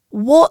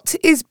What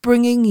is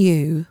bringing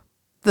you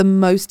the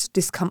most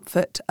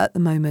discomfort at the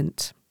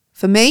moment?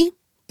 For me,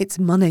 it's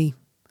money.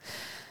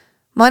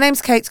 My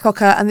name's Kate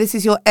Cocker and this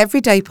is your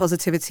Everyday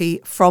Positivity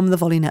from the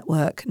Volley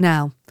Network.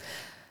 Now,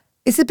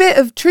 it's a bit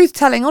of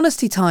truth-telling,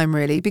 honesty time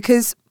really,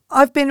 because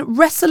I've been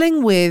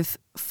wrestling with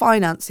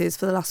finances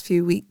for the last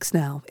few weeks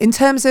now in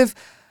terms of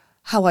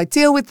how I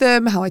deal with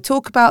them, how I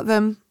talk about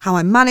them, how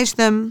I manage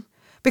them,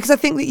 because I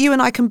think that you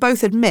and I can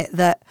both admit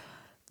that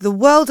the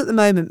world at the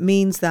moment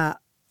means that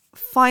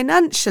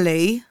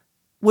financially,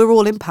 we're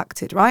all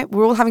impacted, right?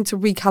 We're all having to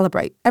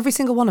recalibrate, every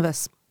single one of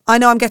us. I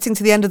know I'm getting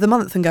to the end of the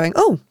month and going,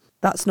 oh,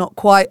 that's not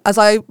quite as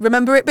I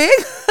remember it being.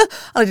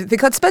 I didn't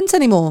think I'd spent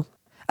any more.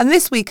 And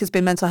this week has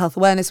been Mental Health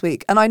Awareness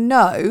Week. And I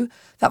know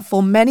that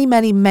for many,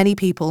 many, many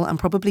people, and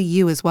probably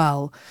you as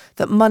well,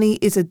 that money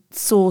is a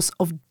source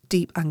of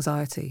deep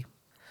anxiety.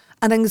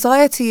 And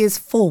anxiety is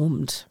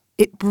formed.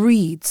 It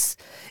breeds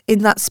in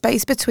that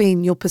space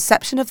between your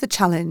perception of the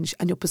challenge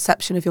and your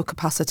perception of your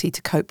capacity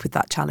to cope with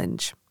that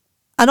challenge.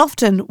 And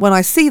often when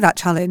I see that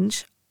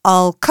challenge,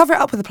 I'll cover it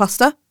up with a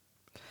plaster,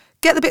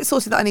 get the bit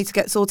sorted that I need to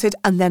get sorted,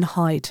 and then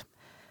hide.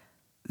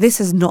 This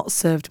has not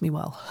served me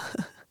well.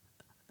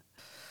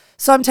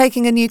 So I'm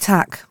taking a new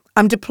tack.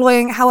 I'm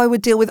deploying how I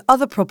would deal with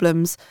other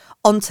problems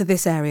onto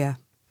this area.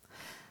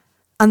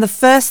 And the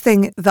first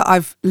thing that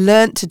I've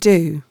learnt to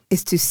do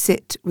is to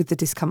sit with the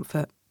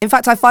discomfort. In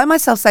fact, I find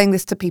myself saying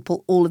this to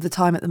people all of the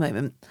time at the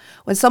moment.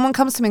 When someone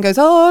comes to me and goes,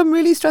 oh, I'm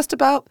really stressed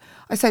about,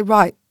 I say,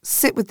 right,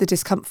 sit with the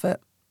discomfort.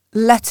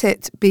 Let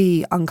it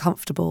be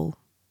uncomfortable.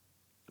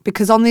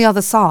 Because on the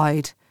other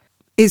side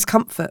is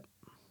comfort.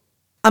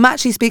 I'm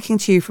actually speaking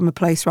to you from a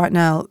place right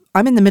now.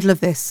 I'm in the middle of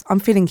this. I'm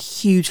feeling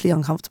hugely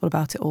uncomfortable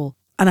about it all.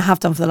 And I have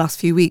done for the last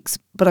few weeks,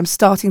 but I'm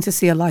starting to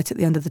see a light at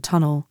the end of the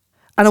tunnel.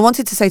 And I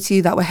wanted to say to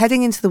you that we're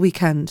heading into the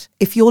weekend.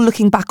 If you're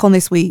looking back on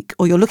this week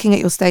or you're looking at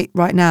your state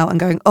right now and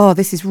going, oh,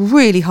 this is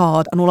really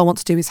hard and all I want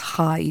to do is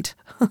hide.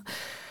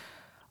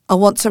 I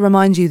want to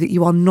remind you that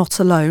you are not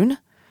alone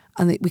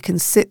and that we can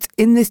sit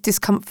in this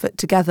discomfort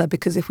together,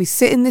 because if we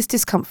sit in this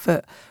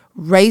discomfort,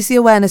 raise the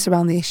awareness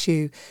around the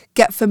issue,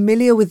 get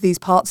familiar with these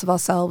parts of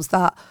ourselves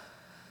that,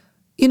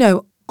 you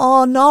know,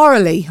 are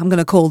gnarly, I'm going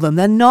to call them.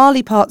 They're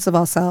gnarly parts of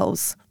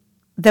ourselves.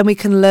 Then we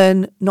can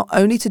learn not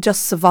only to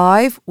just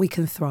survive, we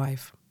can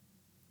thrive.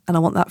 And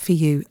I want that for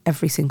you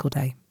every single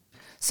day.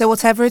 So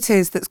whatever it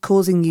is that's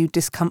causing you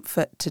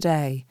discomfort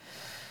today,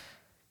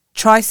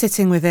 try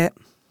sitting with it,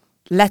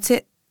 let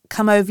it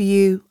come over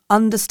you,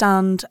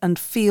 understand and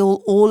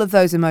feel all of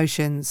those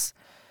emotions,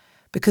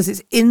 because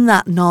it's in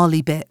that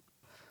gnarly bit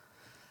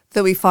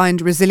that we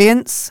find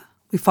resilience,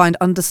 we find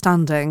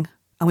understanding,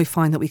 and we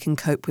find that we can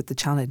cope with the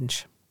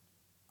challenge.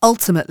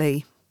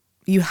 Ultimately,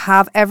 you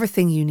have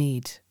everything you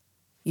need.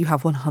 You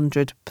have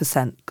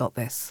 100% got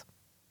this.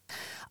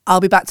 I'll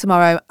be back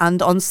tomorrow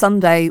and on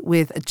Sunday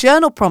with a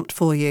journal prompt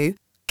for you.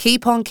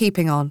 Keep on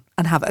keeping on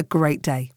and have a great day.